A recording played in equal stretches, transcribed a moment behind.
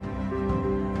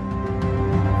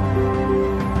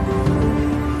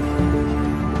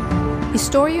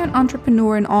Historian,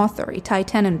 entrepreneur, and author Itai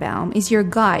Tenenbaum is your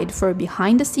guide for a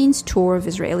behind-the-scenes tour of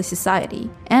Israeli society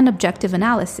and objective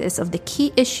analysis of the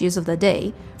key issues of the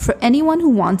day for anyone who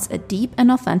wants a deep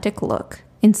and authentic look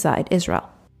inside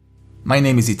Israel. My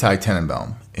name is Itai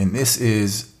Tenenbaum, and this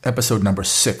is episode number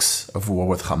 6 of War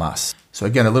with Hamas. So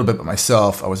again, a little bit about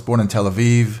myself. I was born in Tel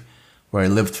Aviv, where I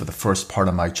lived for the first part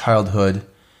of my childhood.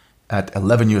 At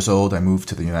 11 years old, I moved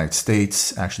to the United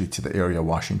States, actually to the area of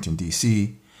Washington,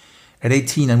 D.C. At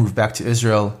 18, I moved back to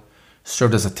Israel,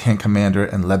 served as a tank commander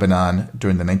in Lebanon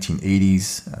during the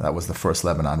 1980s. That was the first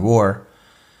Lebanon war.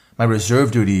 My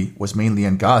reserve duty was mainly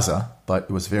in Gaza, but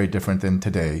it was very different than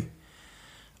today.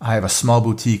 I have a small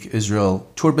boutique Israel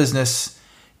tour business,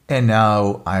 and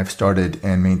now I've started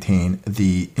and maintain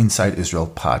the Inside Israel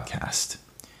podcast.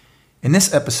 In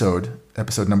this episode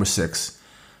number 6,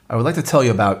 I would like to tell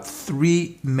you about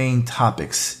 3 main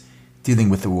topics dealing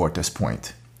with the war at this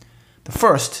point. The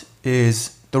first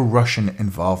is the Russian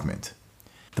involvement.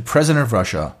 The president of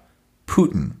Russia,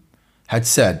 Putin, had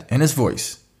said in his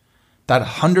voice that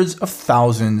hundreds of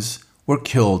thousands were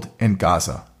killed in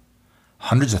Gaza.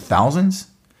 Hundreds of thousands?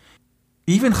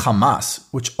 Even Hamas,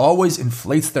 which always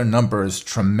inflates their numbers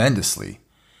tremendously,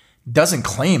 doesn't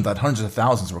claim that hundreds of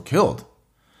thousands were killed.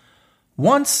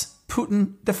 Once,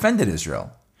 Putin defended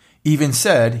Israel, even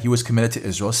said he was committed to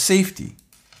Israel's safety.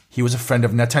 He was a friend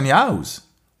of Netanyahu's.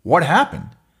 What happened?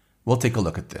 We'll take a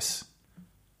look at this.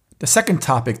 The second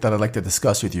topic that I'd like to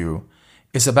discuss with you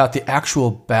is about the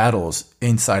actual battles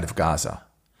inside of Gaza.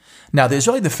 Now, the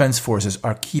Israeli Defense Forces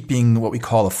are keeping what we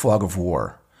call a fog of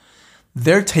war.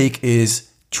 Their take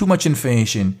is too much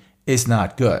information is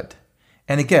not good.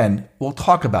 And again, we'll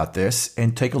talk about this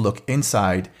and take a look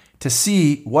inside to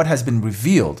see what has been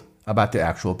revealed about the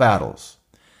actual battles.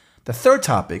 The third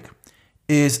topic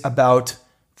is about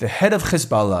the head of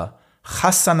Hezbollah,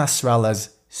 Hassan Nasrallah's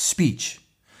speech.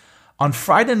 On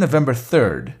Friday, November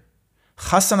 3rd,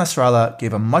 Hassan Nasrallah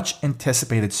gave a much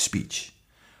anticipated speech.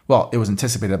 Well, it was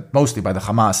anticipated mostly by the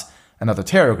Hamas and other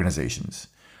terror organizations.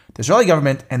 The Israeli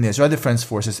government and the Israeli Defense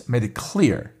Forces made it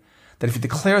clear that if he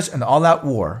declares an all-out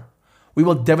war, we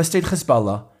will devastate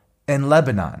Hezbollah and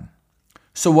Lebanon.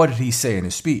 So what did he say in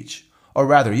his speech? Or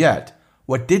rather yet,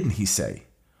 what didn't he say?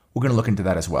 We're going to look into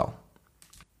that as well.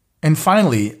 And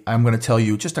finally, I'm going to tell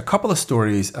you just a couple of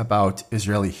stories about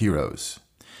Israeli heroes.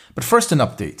 But first, an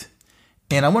update.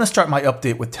 And I want to start my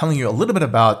update with telling you a little bit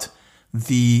about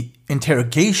the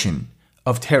interrogation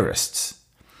of terrorists.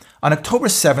 On October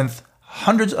 7th,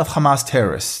 hundreds of Hamas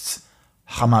terrorists,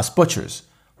 Hamas butchers,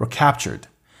 were captured.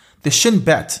 The Shin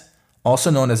Bet, also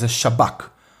known as the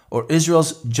Shabak, or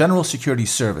Israel's General Security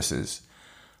Services,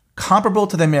 comparable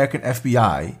to the American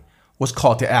FBI, was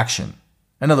called to action.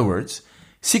 In other words,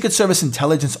 Secret Service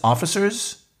intelligence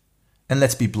officers, and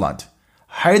let's be blunt,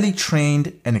 highly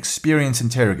trained and experienced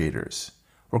interrogators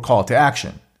were called to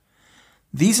action.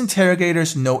 These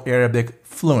interrogators know Arabic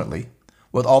fluently,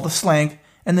 with all the slang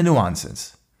and the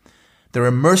nuances. They're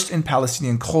immersed in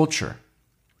Palestinian culture.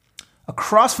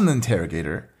 Across from the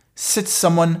interrogator sits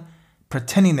someone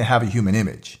pretending to have a human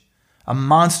image, a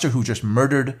monster who just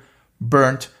murdered,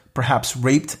 burnt, perhaps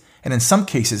raped, and in some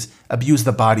cases abused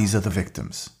the bodies of the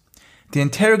victims. The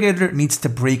interrogator needs to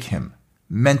break him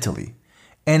mentally,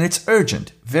 and it's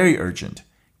urgent, very urgent.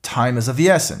 Time is of the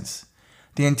essence.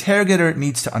 The interrogator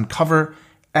needs to uncover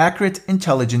accurate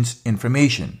intelligence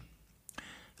information.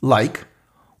 Like,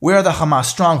 where are the Hamas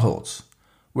strongholds?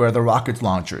 Where are the rocket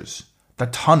launchers? The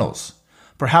tunnels?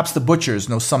 Perhaps the butchers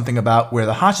know something about where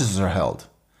the hostages are held.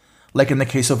 Like in the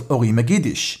case of Ori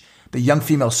Magidish, the young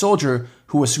female soldier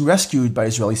who was rescued by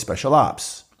Israeli Special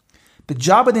Ops. The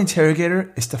job of the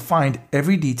interrogator is to find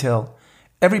every detail,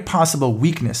 every possible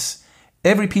weakness,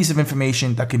 every piece of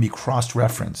information that can be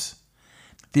cross-referenced.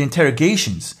 The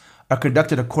interrogations are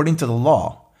conducted according to the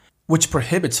law, which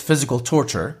prohibits physical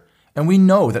torture, and we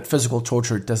know that physical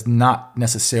torture does not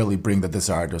necessarily bring the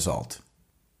desired result.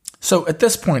 So at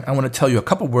this point, I want to tell you a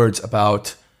couple words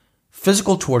about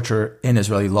physical torture in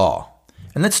Israeli law.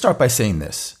 And let's start by saying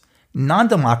this.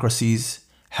 Non-democracies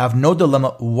have no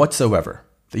dilemma whatsoever.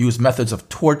 They use methods of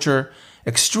torture,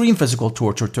 extreme physical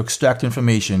torture, to extract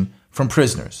information from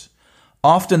prisoners.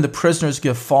 Often the prisoners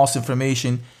give false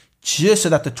information just so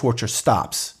that the torture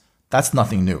stops. That's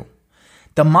nothing new.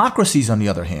 Democracies, on the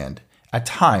other hand, at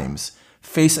times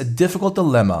face a difficult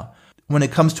dilemma when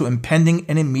it comes to impending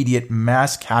and immediate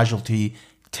mass casualty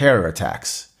terror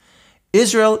attacks.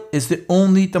 Israel is the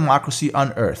only democracy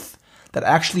on earth that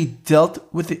actually dealt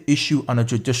with the issue on a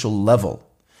judicial level.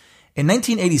 In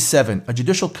 1987, a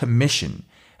judicial commission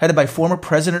headed by former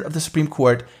President of the Supreme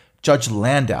Court, Judge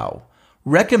Landau,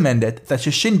 recommended that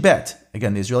the Shin Bet,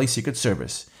 again the Israeli Secret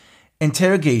Service,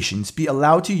 interrogations be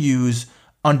allowed to use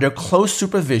under close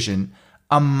supervision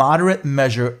a moderate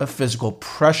measure of physical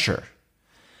pressure.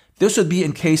 This would be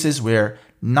in cases where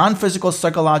non-physical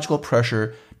psychological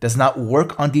pressure does not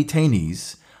work on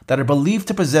detainees that are believed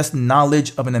to possess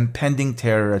knowledge of an impending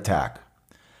terror attack.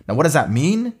 Now, what does that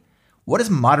mean? What is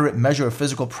moderate measure of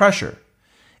physical pressure?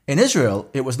 In Israel,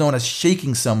 it was known as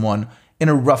shaking someone in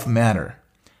a rough manner.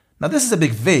 Now, this is a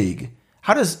bit vague.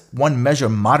 How does one measure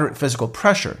moderate physical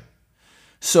pressure?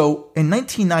 So, in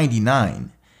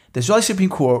 1999, the Israeli Supreme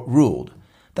Court ruled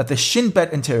that the Shin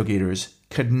Bet interrogators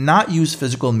could not use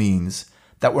physical means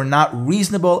that were not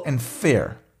reasonable and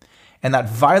fair, and that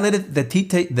violated the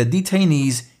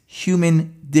detainee's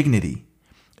human dignity.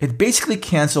 It basically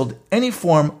canceled any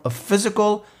form of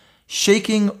physical,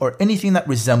 shaking, or anything that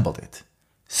resembled it.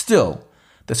 Still,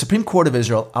 the Supreme Court of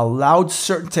Israel allowed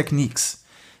certain techniques,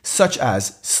 such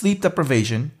as sleep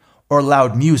deprivation or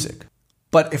loud music.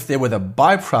 But if they were the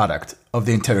byproduct of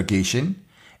the interrogation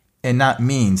and not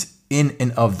means in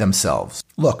and of themselves.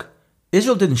 Look,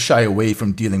 Israel didn't shy away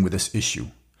from dealing with this issue.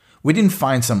 We didn't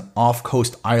find some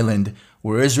off-coast island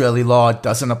where Israeli law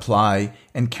doesn't apply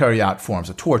and carry out forms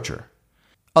of torture.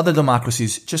 Other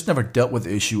democracies just never dealt with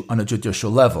the issue on a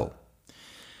judicial level.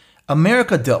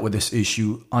 America dealt with this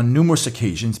issue on numerous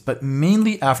occasions, but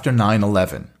mainly after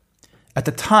 9/11. At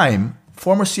the time,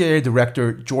 former CIA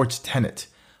Director George Tenet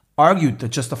argued to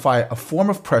justify a form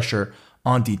of pressure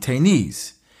on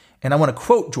detainees. And I want to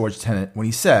quote George Tenet when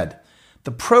he said,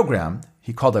 the program,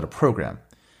 he called it a program,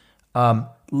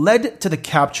 led to the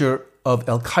capture of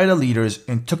Al-Qaeda leaders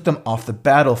and took them off the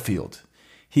battlefield.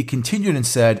 He continued and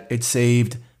said it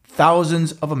saved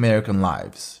thousands of American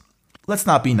lives. Let's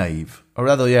not be naive, or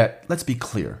rather yet, let's be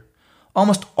clear.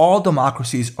 Almost all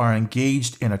democracies are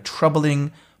engaged in a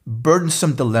troubling,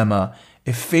 burdensome dilemma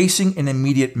if facing an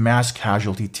immediate mass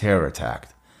casualty terror attack.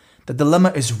 The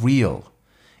dilemma is real.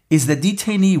 Is the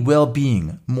detainee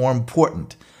well-being more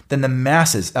important than the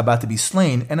masses about to be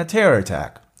slain in a terror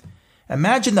attack?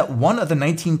 Imagine that one of the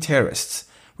 19 terrorists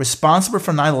responsible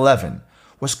for 9/11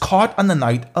 was caught on the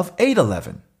night of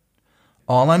 8/11.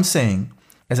 All I'm saying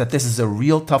is that this is a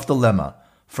real tough dilemma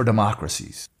for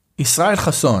democracies. Israel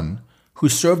Hassan, who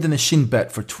served in the Shin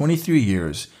Bet for 23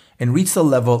 years and reached the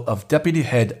level of deputy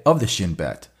head of the Shin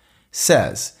Bet,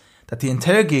 says that the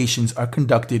interrogations are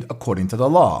conducted according to the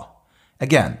law.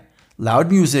 Again,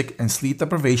 loud music and sleep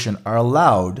deprivation are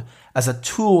allowed as a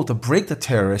tool to break the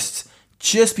terrorists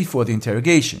just before the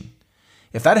interrogation.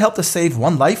 If that helped to save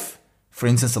one life, for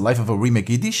instance the life of a Rima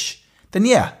Giddish, then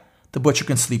yeah, the butcher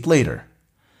can sleep later.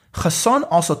 Hassan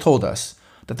also told us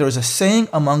that there is a saying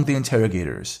among the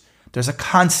interrogators. There's a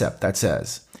concept that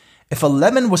says, if a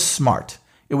lemon was smart,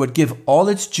 it would give all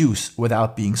its juice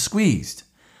without being squeezed.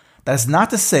 That is not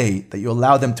to say that you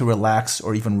allow them to relax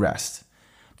or even rest.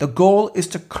 The goal is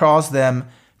to cause them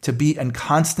to be in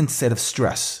constant state of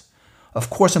stress, of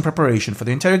course in preparation for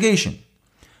the interrogation.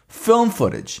 Film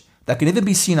footage that can even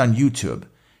be seen on YouTube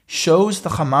shows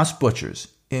the Hamas butchers,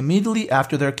 immediately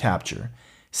after their capture,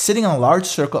 sitting in a large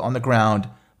circle on the ground,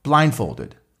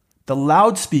 blindfolded. The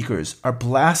loudspeakers are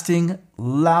blasting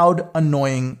loud,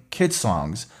 annoying kid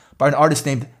songs by an artist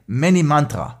named Meni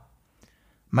Mantra.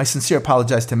 My sincere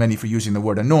apologies to Meni for using the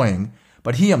word annoying,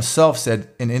 but he himself said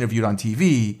in an interview on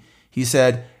TV, he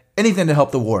said, anything to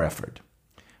help the war effort.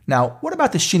 Now, what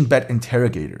about the Shin Bet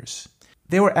interrogators?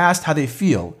 They were asked how they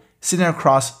feel sitting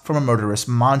across from a murderous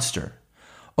monster.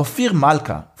 Ofir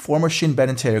Malka, former Shin Bet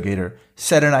interrogator,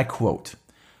 said, and I quote,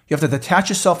 you have to detach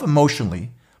yourself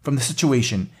emotionally from the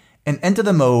situation and enter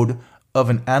the mode of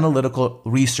an analytical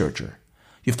researcher.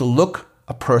 You have to look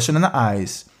a person in the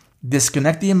eyes,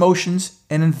 disconnect the emotions,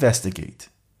 and investigate.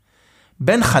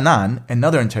 Ben Hanan,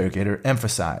 another interrogator,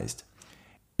 emphasized,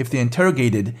 if the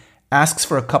interrogated asks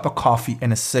for a cup of coffee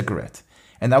and a cigarette,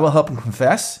 and that will help him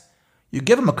confess, you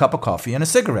give him a cup of coffee and a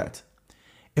cigarette.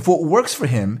 If what works for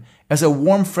him is a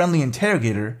warm, friendly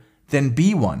interrogator, then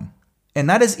be one. And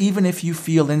that is even if you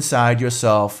feel inside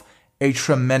yourself a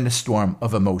tremendous storm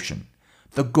of emotion.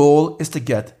 The goal is to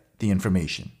get the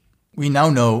information. We now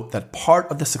know that part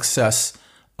of the success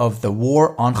of the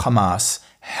war on Hamas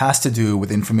has to do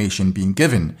with information being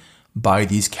given by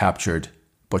these captured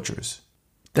butchers.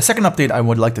 The second update I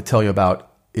would like to tell you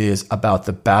about is about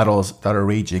the battles that are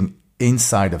raging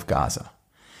inside of Gaza.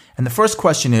 And the first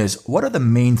question is, what are the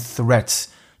main threats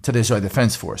to the Israeli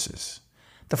Defense Forces?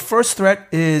 The first threat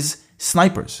is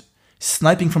snipers,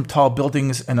 sniping from tall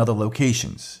buildings and other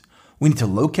locations. We need to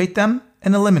locate them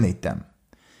and eliminate them.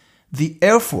 The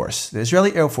Air Force, the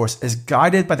Israeli Air Force, is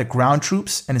guided by the ground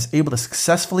troops and is able to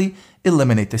successfully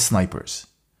eliminate the snipers.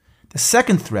 The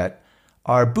second threat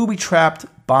are booby-trapped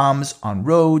bombs on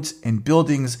roads and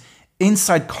buildings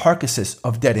inside carcasses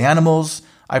of dead animals.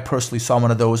 I personally saw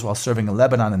one of those while serving in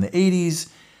Lebanon in the 80s,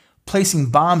 placing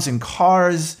bombs in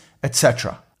cars,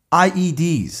 etc.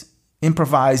 IEDs,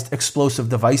 improvised explosive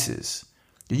devices.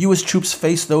 The U.S. troops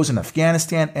face those in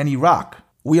Afghanistan and Iraq.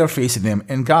 We are facing them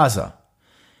in Gaza.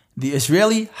 The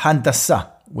Israeli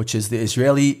Handasa, which is the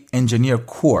Israeli Engineer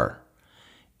Corps,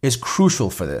 is crucial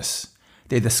for this.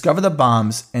 They discover the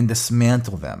bombs and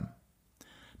dismantle them.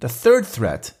 The third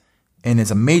threat, and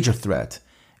is a major threat,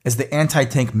 is the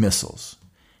anti-tank missiles.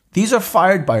 These are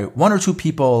fired by one or two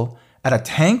people at a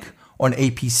tank or an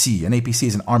APC. An APC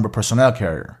is an armored personnel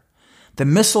carrier. The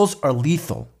missiles are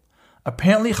lethal.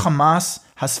 Apparently, Hamas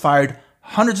has fired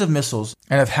hundreds of missiles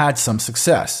and have had some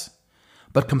success.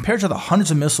 But compared to the hundreds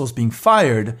of missiles being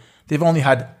fired, they've only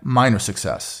had minor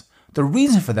success. The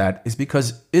reason for that is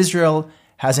because Israel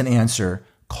has an answer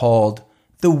called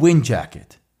the wind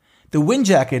jacket. The wind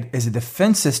jacket is a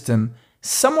defense system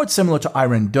somewhat similar to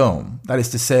Iron Dome. That is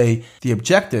to say, the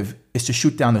objective is to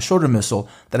shoot down the shoulder missile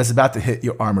that is about to hit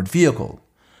your armored vehicle.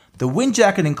 The wind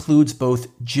jacket includes both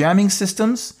jamming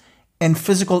systems and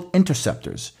physical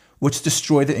interceptors, which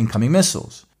destroy the incoming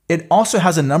missiles. It also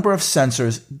has a number of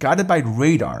sensors guided by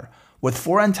radar with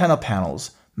 4 antenna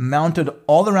panels mounted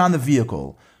all around the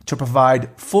vehicle to provide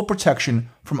full protection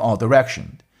from all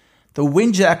directions. The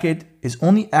wind jacket is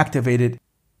only activated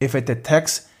if it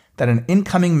detects that an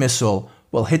incoming missile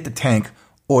will hit the tank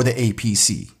or the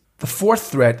APC. The fourth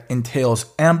threat entails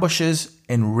ambushes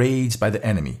and raids by the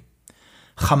enemy.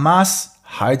 Hamas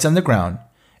hides underground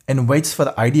and waits for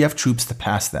the IDF troops to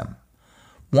pass them.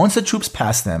 Once the troops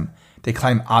pass them, they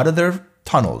climb out of their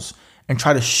tunnels and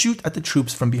try to shoot at the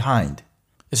troops from behind.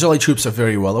 Israeli troops are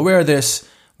very well aware of this.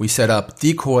 We set up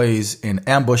decoys and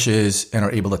ambushes and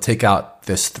are able to take out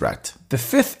this threat. The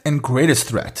fifth and greatest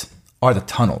threat are the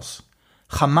tunnels.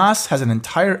 Hamas has an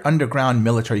entire underground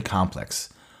military complex,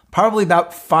 probably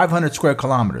about 500 square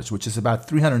kilometers, which is about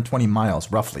 320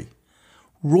 miles roughly.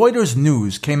 Reuters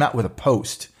News came out with a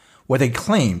post where they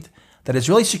claimed that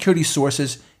Israeli security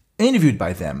sources interviewed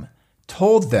by them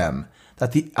told them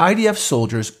that the IDF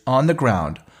soldiers on the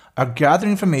ground are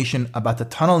gathering information about the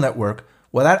tunnel network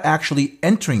without actually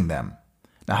entering them.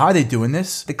 Now, how are they doing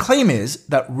this? The claim is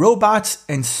that robots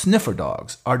and sniffer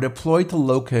dogs are deployed to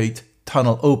locate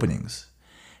tunnel openings.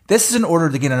 This is in order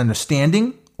to get an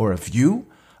understanding or a view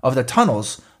of the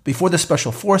tunnels before the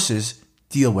special forces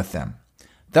deal with them.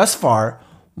 Thus far,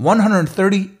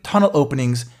 130 tunnel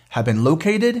openings have been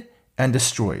located and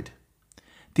destroyed.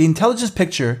 The intelligence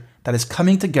picture that is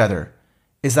coming together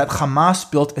is that Hamas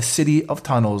built a city of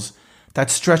tunnels that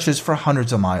stretches for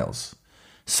hundreds of miles.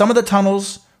 Some of the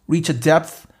tunnels reach a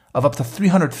depth of up to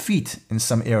 300 feet in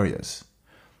some areas.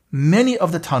 Many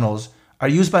of the tunnels are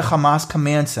used by Hamas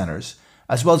command centers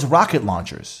as well as rocket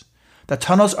launchers. The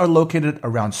tunnels are located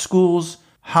around schools,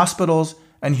 hospitals,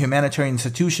 and humanitarian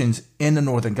institutions in the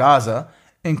northern Gaza,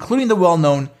 including the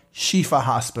well-known Shifa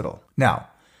Hospital. Now,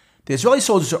 the Israeli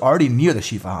soldiers are already near the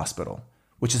Shifa Hospital,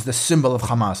 which is the symbol of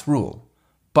Hamas rule.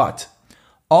 But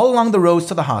all along the roads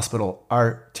to the hospital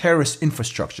are terrorist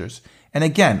infrastructures, and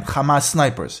again, Hamas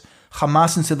snipers,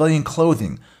 Hamas in civilian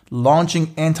clothing,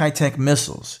 launching anti-tank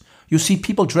missiles. You see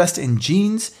people dressed in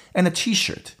jeans and a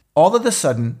t-shirt, all of a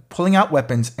sudden pulling out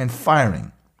weapons and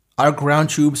firing. Our ground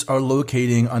troops are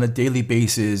locating on a daily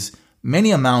basis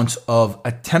many amounts of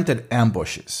attempted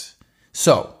ambushes.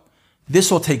 So, this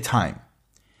will take time.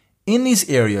 In these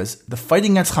areas, the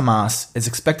fighting against Hamas is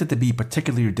expected to be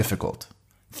particularly difficult.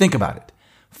 Think about it.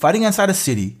 Fighting inside a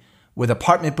city with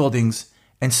apartment buildings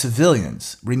and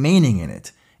civilians remaining in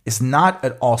it is not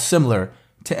at all similar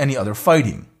to any other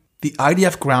fighting. The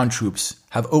IDF ground troops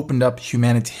have opened up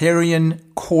humanitarian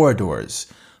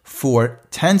corridors for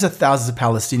tens of thousands of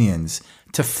Palestinians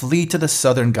to flee to the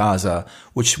southern Gaza,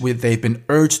 which they've been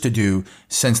urged to do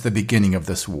since the beginning of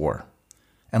this war.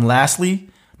 And lastly,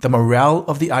 the morale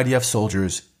of the IDF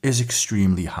soldiers is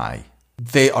extremely high.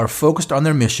 They are focused on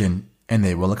their mission and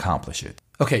they will accomplish it.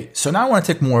 Okay, so now I want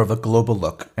to take more of a global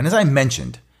look. And as I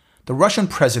mentioned, the Russian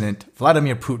President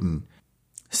Vladimir Putin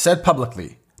said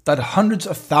publicly that hundreds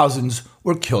of thousands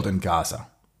were killed in Gaza.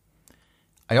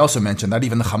 I also mentioned that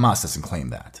even the Hamas doesn't claim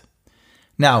that.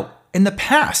 Now, in the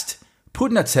past,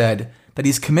 Putin had said that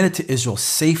he's committed to Israel's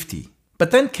safety, but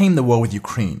then came the war with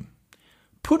Ukraine.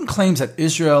 Putin claims that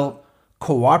Israel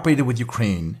cooperated with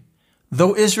Ukraine,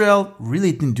 though Israel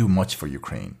really didn't do much for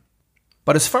Ukraine.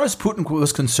 But as far as Putin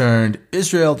was concerned,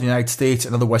 Israel, the United States,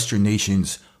 and other Western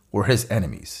nations were his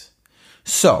enemies.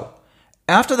 So,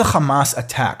 after the Hamas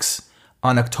attacks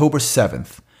on October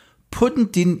 7th,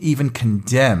 Putin didn't even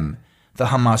condemn the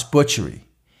Hamas butchery.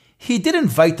 He did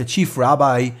invite the chief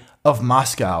rabbi of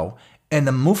Moscow and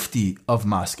the mufti of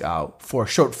Moscow for a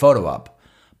short photo op,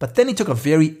 but then he took a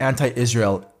very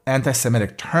anti-Israel,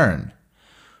 anti-Semitic turn.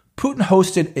 Putin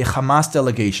hosted a Hamas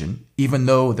delegation, even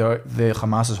though the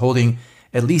Hamas is holding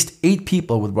at least 8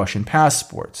 people with Russian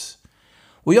passports.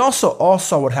 We also all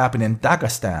saw what happened in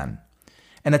Dagestan,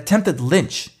 an attempted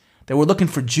lynch. They were looking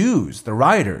for Jews, the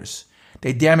rioters.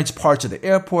 They damaged parts of the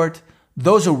airport.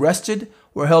 Those arrested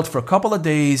were held for a couple of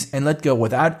days and let go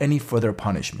without any further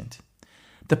punishment.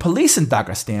 The police in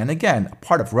Dagestan, again, a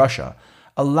part of Russia,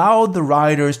 allowed the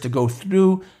rioters to go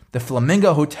through the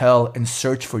Flamingo Hotel and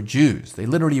search for Jews. They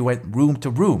literally went room to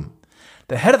room.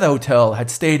 The head of the hotel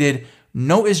had stated,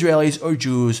 "No Israelis or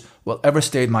Jews will ever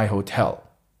stay in my hotel."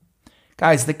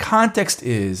 Guys, the context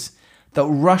is that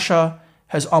Russia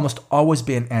has almost always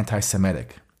been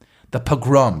anti-Semitic. The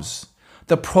pogroms,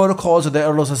 the protocols of the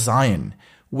Eros of Zion,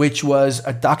 which was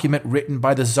a document written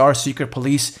by the Tsar secret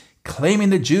police claiming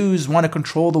the Jews want to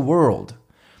control the world.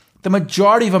 The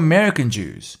majority of American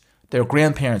Jews, their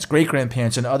grandparents,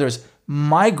 great-grandparents, and others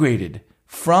migrated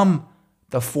from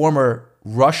the former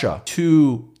Russia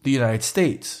to the United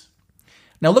States.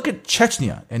 Now look at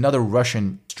Chechnya, another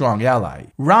Russian strong ally.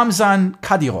 Ramzan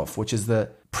Kadyrov, which is the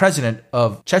president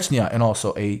of Chechnya and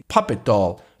also a puppet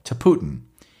doll to Putin.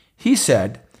 He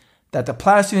said that the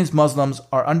Palestinian Muslims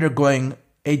are undergoing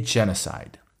a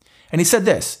genocide. And he said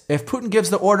this, "If Putin gives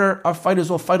the order, our fighters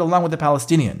will fight along with the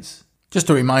Palestinians." Just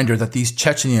a reminder that these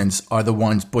Chechens are the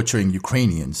ones butchering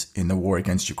Ukrainians in the war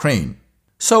against Ukraine.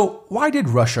 So why did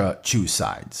Russia choose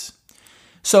sides?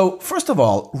 So first of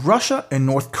all, Russia and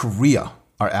North Korea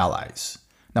are allies.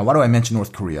 Now, why do I mention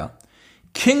North Korea?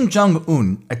 Kim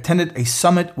Jong-un attended a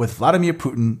summit with Vladimir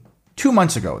Putin 2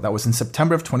 months ago. That was in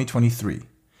September of 2023.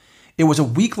 It was a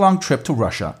week-long trip to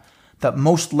Russia that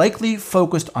most likely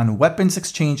focused on weapons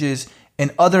exchanges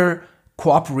and other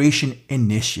cooperation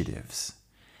initiatives.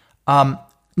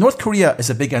 North Korea is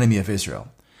a big enemy of Israel.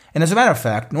 And as a matter of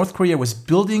fact, North Korea was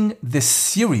building the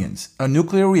Syrians, a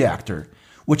nuclear reactor,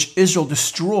 which Israel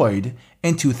destroyed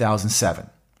in 2007.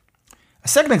 A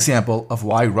second example of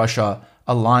why Russia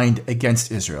aligned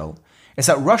against Israel is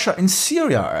that Russia and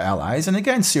Syria are allies, and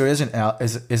again, Syria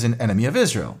is an enemy of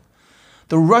Israel.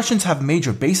 The Russians have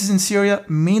major bases in Syria,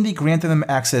 mainly granting them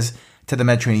access to the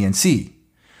Mediterranean Sea.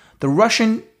 The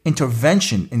Russian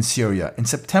intervention in Syria in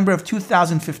September of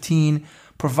 2015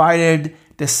 provided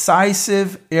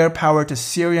decisive air power to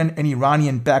Syrian and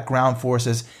Iranian-backed ground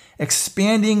forces,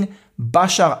 expanding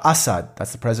Bashar Assad,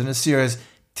 that's the president of Syria's,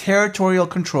 territorial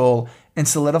control and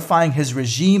solidifying his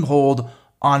regime hold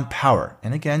on power.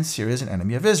 And again, Syria is an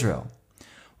enemy of Israel.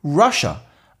 Russia,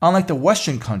 unlike the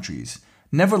Western countries,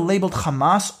 never labeled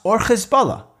Hamas or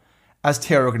Hezbollah as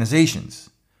terror organizations.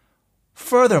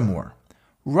 Furthermore,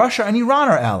 Russia and Iran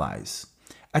are allies.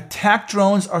 Attack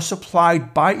drones are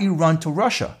supplied by Iran to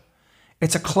Russia.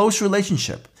 It's a close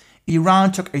relationship.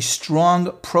 Iran took a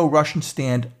strong pro-Russian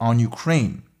stand on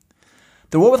Ukraine.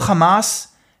 The war with Hamas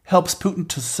helps Putin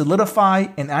to solidify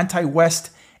an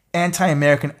anti-West,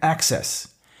 anti-American axis.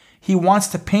 He wants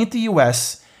to paint the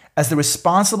U.S. as the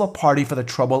responsible party for the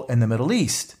trouble in the Middle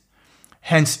East.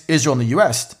 Hence, Israel and the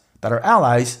U.S., that are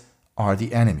allies, are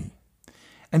the enemy.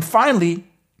 And finally,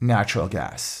 natural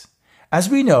gas. As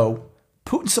we know,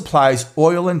 Putin supplies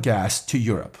oil and gas to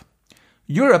Europe.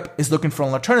 Europe is looking for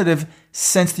an alternative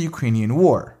since the Ukrainian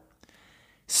war.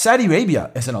 Saudi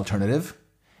Arabia is an alternative.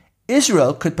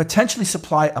 Israel could potentially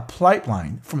supply a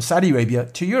pipeline from Saudi Arabia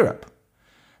to Europe.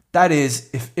 That is,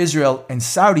 if Israel and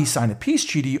Saudi sign a peace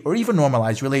treaty or even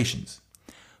normalize relations.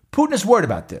 Putin is worried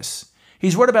about this.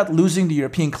 He's worried about losing the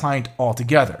European client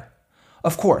altogether.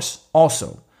 Of course,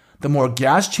 also, the more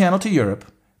gas channeled to Europe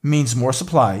means more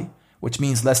supply, which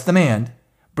means less demand,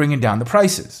 bringing down the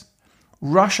prices.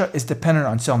 Russia is dependent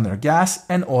on selling their gas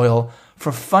and oil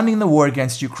for funding the war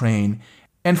against Ukraine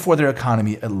and for their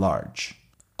economy at large.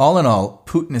 All in all,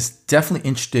 Putin is definitely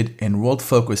interested in world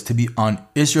focus to be on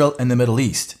Israel and the Middle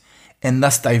East, and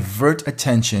thus divert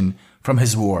attention from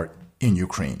his war in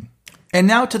Ukraine. And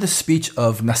now to the speech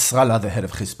of Nasrallah, the head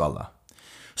of Hezbollah.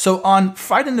 So on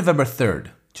Friday, November 3rd,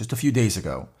 just a few days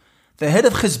ago, the head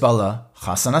of Hezbollah,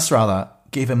 Hassan Nasrallah,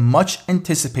 gave a much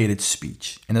anticipated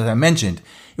speech. And as I mentioned,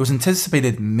 it was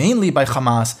anticipated mainly by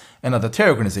Hamas and other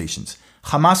terror organizations.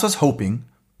 Hamas was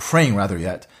praying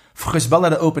yet, for Hezbollah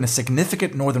to open a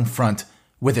significant northern front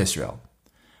with Israel.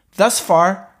 Thus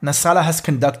far, Nasrallah has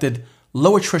conducted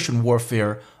low attrition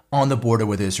warfare on the border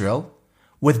with Israel,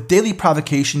 with daily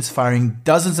provocations firing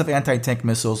dozens of anti-tank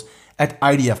missiles at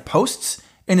IDF posts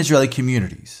in Israeli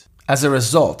communities. As a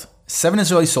result, 7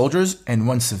 Israeli soldiers and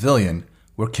 1 civilian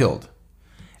were killed.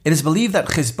 It is believed that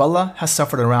Hezbollah has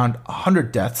suffered around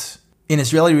 100 deaths in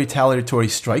Israeli retaliatory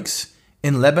strikes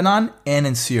in Lebanon and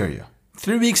in Syria.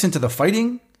 3 weeks into the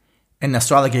fighting, and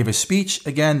Nasrallah gave his speech,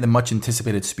 again the much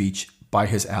anticipated speech by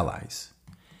his allies.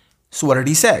 So what did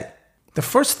he say? The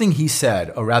first thing he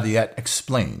said, or rather yet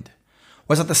explained,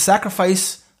 was that the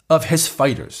sacrifice of his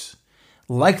fighters,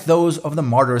 like those of the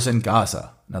martyrs in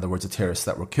Gaza, in other words, the terrorists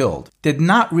that were killed, did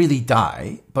not really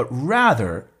die, but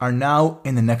rather are now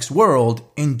in the next world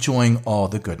enjoying all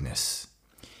the goodness.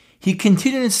 He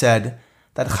continued and said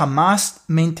that Hamas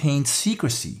maintained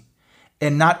secrecy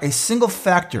and not a single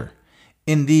factor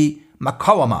in the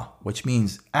Makawama, which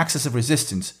means axis of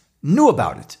resistance, knew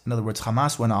about it. In other words,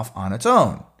 Hamas went off on its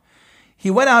own.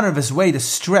 He went out of his way to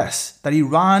stress that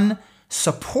Iran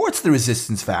supports the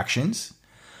resistance factions,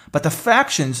 but the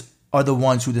factions are the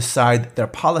ones who decide their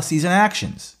policies and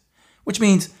actions, which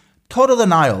means total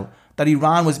denial that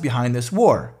Iran was behind this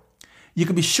war. You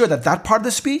can be sure that that part of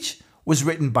the speech was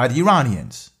written by the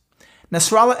Iranians.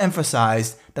 Nasrallah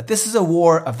emphasized that this is a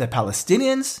war of the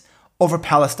Palestinians over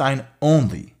Palestine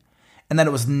only, and that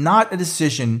it was not a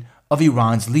decision of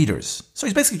Iran's leaders. So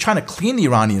he's basically trying to clean the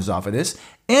Iranians off of this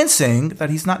and saying that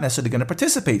he's not necessarily going to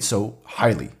participate so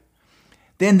highly.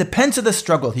 The independence of the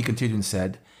struggle, he continued and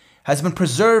said, has been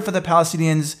preserved for the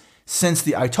Palestinians since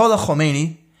the Ayatollah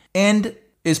Khomeini and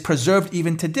is preserved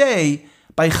even today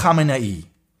by Khamenei.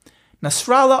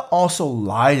 Nasrallah also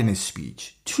lied in his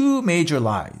speech, 2 major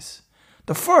lies.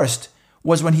 The first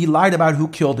was when he lied about who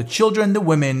killed the children, the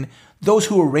women, those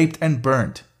who were raped and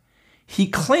burnt. He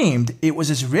claimed it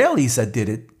was Israelis that did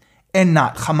it and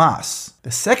not Hamas.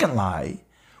 The second lie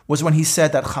was when he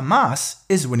said that Hamas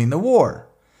is winning the war.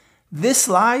 This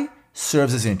lie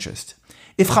serves his interest.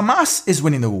 If Hamas is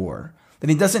winning the war, then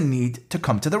he doesn't need to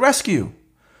come to the rescue.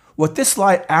 What this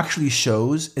lie actually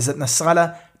shows is that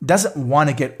Nasrallah doesn't want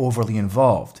to get overly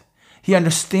involved. He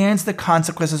understands the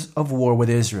consequences of war with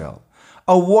Israel.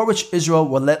 A war which Israel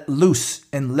will let loose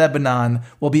in Lebanon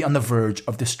will be on the verge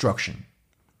of destruction.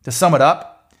 To sum it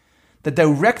up, the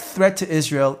direct threat to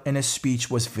Israel in his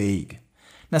speech was vague.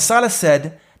 Nasrallah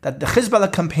said that the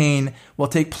Hezbollah campaign will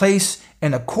take place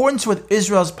in accordance with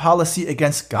Israel's policy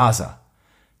against Gaza.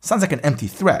 Sounds like an empty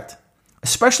threat,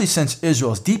 especially since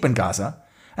Israel is deep in Gaza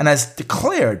and has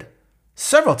declared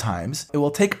several times it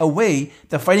will take away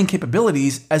the fighting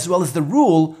capabilities as well as the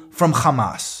rule from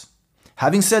Hamas.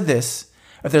 Having said this,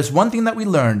 if there's one thing that we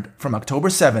learned from October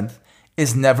 7th,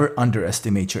 is never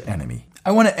underestimate your enemy.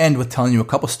 I want to end with telling you a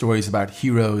couple stories about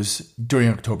heroes during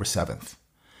October 7th.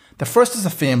 The first is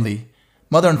a family,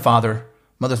 mother and father.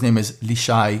 Mother's name is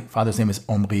Lishai, father's name is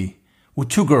Omri, with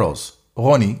 2 girls,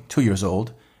 Roni, 2 years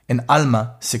old, and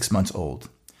Alma, 6 months old.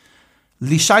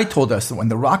 Lishai told us that when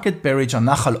the rocket barrage on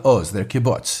Nachal Oz, their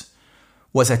kibbutz,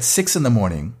 was at 6 in the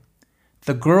morning,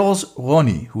 the girls,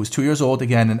 Roni, who was 2 years old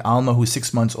again, and Alma, who was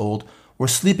 6 months old, were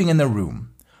sleeping in their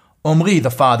room. Omri, the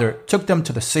father, took them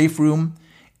to the safe room,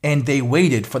 and they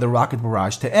waited for the rocket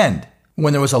barrage to end.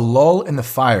 When there was a lull in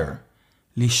the fire,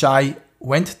 Lishai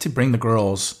went to bring the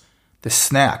girls a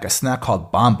snack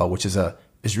called bamba, which is a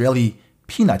Israeli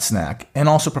peanut snack, and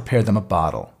also prepared them a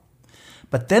bottle.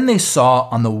 But then they saw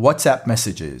on the WhatsApp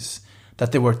messages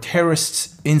that there were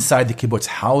terrorists inside the kibbutz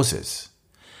houses.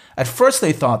 At first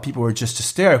they thought people were just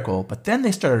hysterical, but then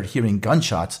they started hearing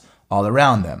gunshots all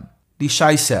around them.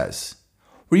 Lishai says,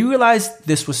 "We realized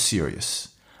this was serious.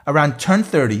 Around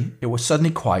 10:30, it was suddenly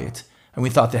quiet, and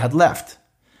we thought they had left.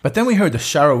 But then we heard the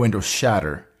shower windows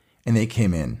shatter, and they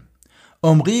came in.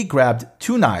 Omri grabbed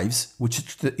 2 knives, which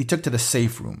he took to the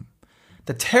safe room.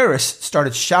 The terrorists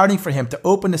started shouting for him to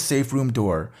open the safe room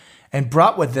door and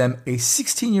brought with them a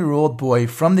 16-year-old boy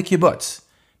from the kibbutz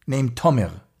named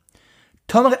Tomer.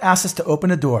 Tomer asked us to open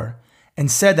the door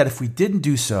and said that if we didn't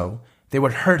do so, they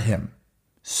would hurt him.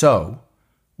 So,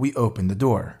 we opened the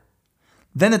door.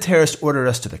 Then the terrorists ordered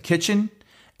us to the kitchen,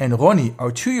 and Roni,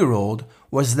 our 2-year-old,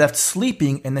 was left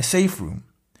sleeping in the safe room.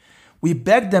 We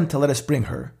begged them to let us bring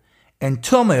her, and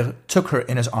Tomer took her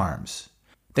in his arms.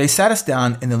 They sat us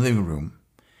down in the living room,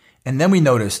 and then we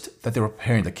noticed that they were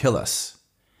preparing to kill us.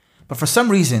 But for some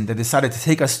reason, they decided to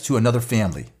take us to another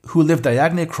family, who lived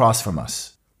diagonally across from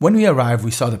us. When we arrived,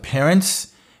 we saw the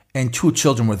parents and 2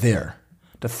 children were there.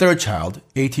 The 3rd child,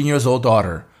 18 years old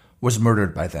daughter, was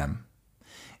murdered by them.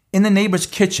 In the neighbor's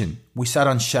kitchen, we sat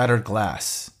on shattered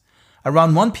glass.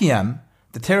 Around 1 p.m.,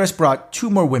 the terrorists brought 2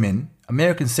 more women,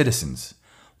 American citizens.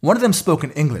 One of them spoke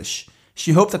in English.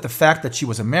 She hoped that the fact that she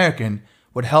was American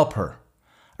would help her.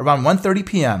 Around 1:30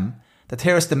 p.m., the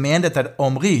terrorists demanded that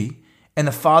Omri and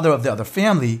the father of the other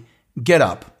family get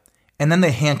up, and then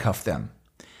they handcuffed them.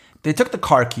 They took the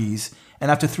car keys,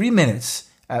 and after 3 minutes,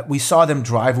 we saw them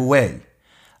drive away.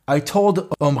 I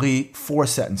told Omri 4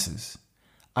 sentences.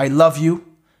 I love you,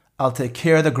 I'll take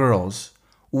care of the girls,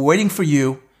 we're waiting for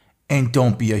you, and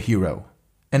don't be a hero.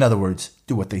 In other words,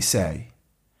 do what they say.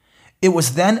 It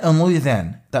was then and only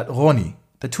then that Roni,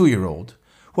 the 2-year-old,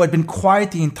 who had been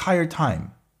quiet the entire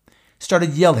time,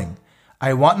 started yelling,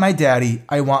 I want my daddy,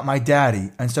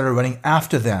 and started running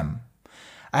after them.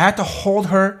 I had to hold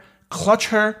her, clutch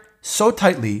her so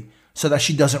tightly so that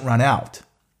she doesn't run out.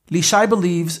 Lishai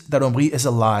believes that Omri is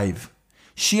alive.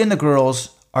 She and the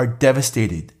girls are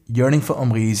devastated, yearning for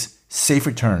Omri's safe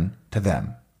return to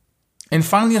them. And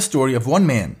finally, a story of one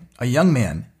man, a young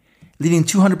man, leading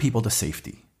 200 people to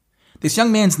safety. This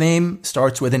young man's name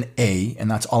starts with an A,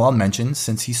 and that's all I'll mention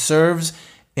since he serves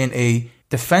in a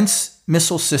defense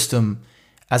missile system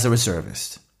as a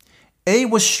reservist. A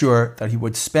was sure that he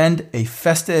would spend a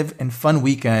festive and fun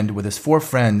weekend with his 4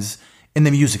 friends in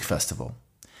the music festival.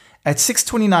 At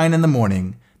 6:29 in the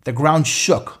morning, the ground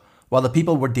shook while the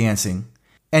people were dancing,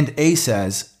 and A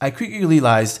says, I quickly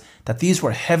realized that these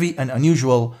were heavy and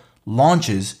unusual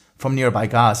launches from nearby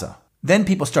Gaza. Then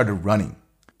people started running.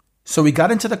 So we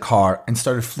got into the car and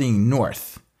started fleeing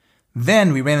north.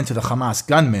 Then we ran into the Hamas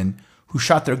gunmen who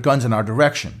shot their guns in our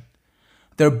direction.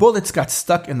 Their bullets got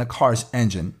stuck in the car's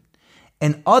engine,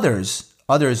 and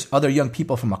other young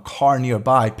people from a car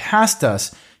nearby passed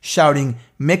us shouting,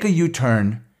 make a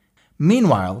U-turn.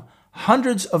 Meanwhile,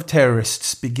 hundreds of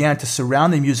terrorists began to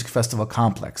surround the music festival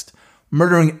complex,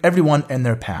 murdering everyone in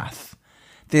their path.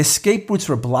 The escape routes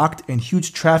were blocked in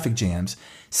huge traffic jams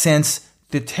since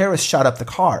the terrorists shot up the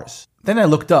cars. Then I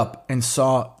looked up and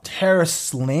saw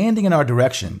terrorists landing in our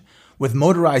direction with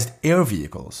motorized air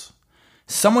vehicles.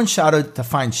 Someone shouted to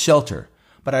find shelter,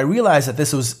 but I realized that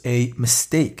this was a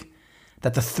mistake,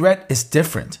 that the threat is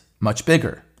different, much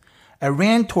bigger. I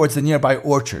ran towards the nearby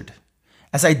orchard.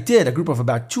 As I did, a group of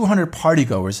about 200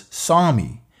 partygoers saw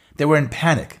me. They were in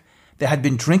panic. They had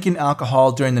been drinking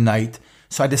alcohol during the night,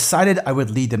 so I decided I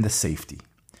would lead them to safety.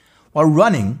 While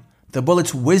running, the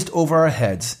bullets whizzed over our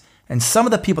heads, and some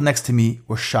of the people next to me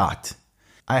were shot.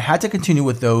 I had to continue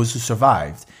with those who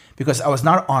survived because I was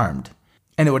not armed,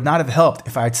 and it would not have helped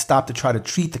if I had stopped to try to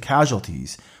treat the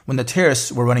casualties when the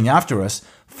terrorists were running after us,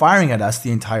 firing at us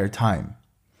the entire time.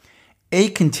 A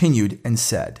continued and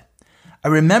said, I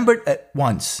remembered at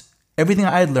once everything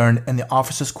I had learned in the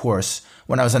officer's course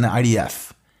when I was in the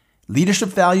IDF, leadership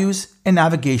values and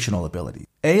navigational ability.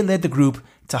 A led the group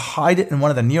to hide in one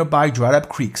of the nearby dried-up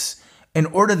creeks and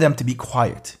ordered them to be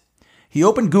quiet. He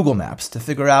opened Google Maps to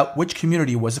figure out which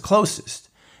community was the closest.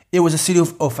 It was the city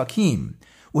of Ofakim,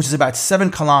 which is about 7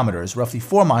 kilometers, roughly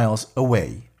 4 miles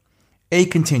away. A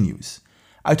continues,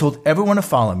 I told everyone to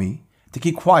follow me, to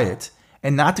keep quiet,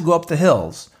 and not to go up the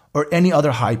hills or any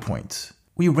other high points.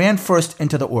 We ran first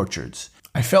into the orchards.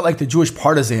 I felt like the Jewish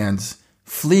partisans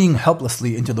fleeing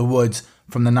helplessly into the woods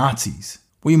from the Nazis.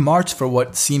 We marched for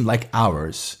what seemed like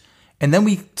hours, and then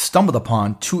we stumbled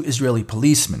upon 2 Israeli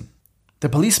policemen. The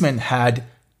policemen had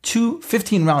 2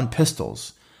 15-round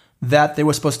pistols that they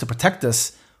were supposed to protect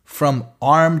us from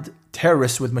armed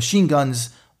terrorists with machine guns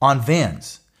on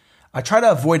vans. I tried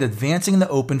to avoid advancing in the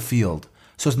open field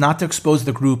so as not to expose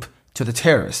the group to the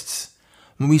terrorists.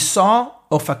 When we saw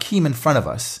Ofakim in front of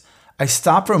us, I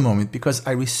stopped for a moment because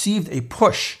I received a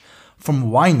push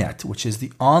from Ynet, which is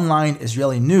the online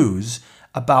Israeli news,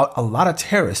 about a lot of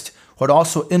terrorists who had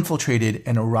also infiltrated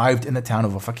and arrived in the town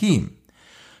of Ofakim.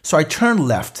 So I turned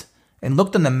left and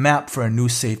looked on the map for a new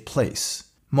safe place.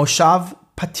 Moshav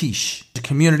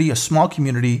Patish, a small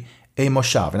community, a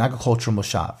Moshav, an agricultural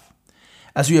Moshav.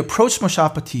 As we approached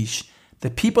Moshav Patish, the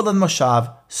people of the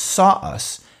Moshav saw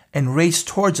us and raced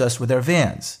towards us with their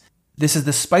vans. This is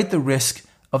despite the risk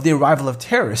of the arrival of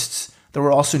terrorists that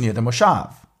were also near the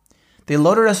Moshav. They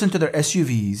loaded us into their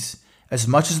SUVs as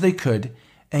much as they could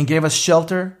and gave us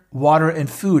shelter, water, and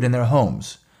food in their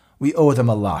homes. We owe them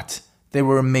a lot. They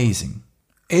were amazing.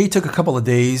 A took a couple of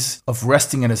days of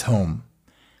resting in his home.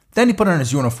 Then he put on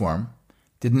his uniform,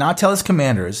 did not tell his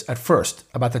commanders at first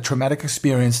about the traumatic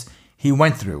experience he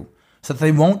went through so that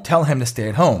they won't tell him to stay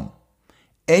at home.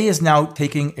 A is now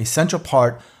taking a central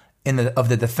part of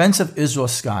the defense of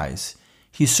Israel's skies.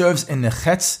 He serves in the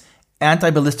Chetz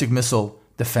anti-ballistic missile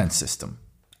defense system.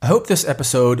 I hope this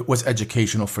episode was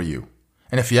educational for you.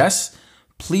 And if yes,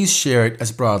 please share it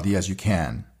as broadly as you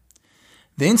can.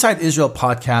 The Inside Israel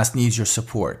podcast needs your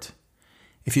support.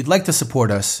 If you'd like to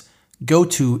support us, go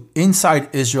to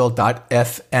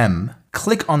insideisrael.fm,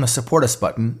 click on the Support Us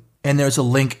button, and there's a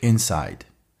link inside.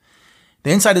 The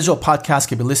Inside Israel podcast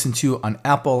can be listened to on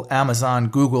Apple, Amazon,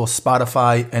 Google,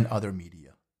 Spotify, and other media.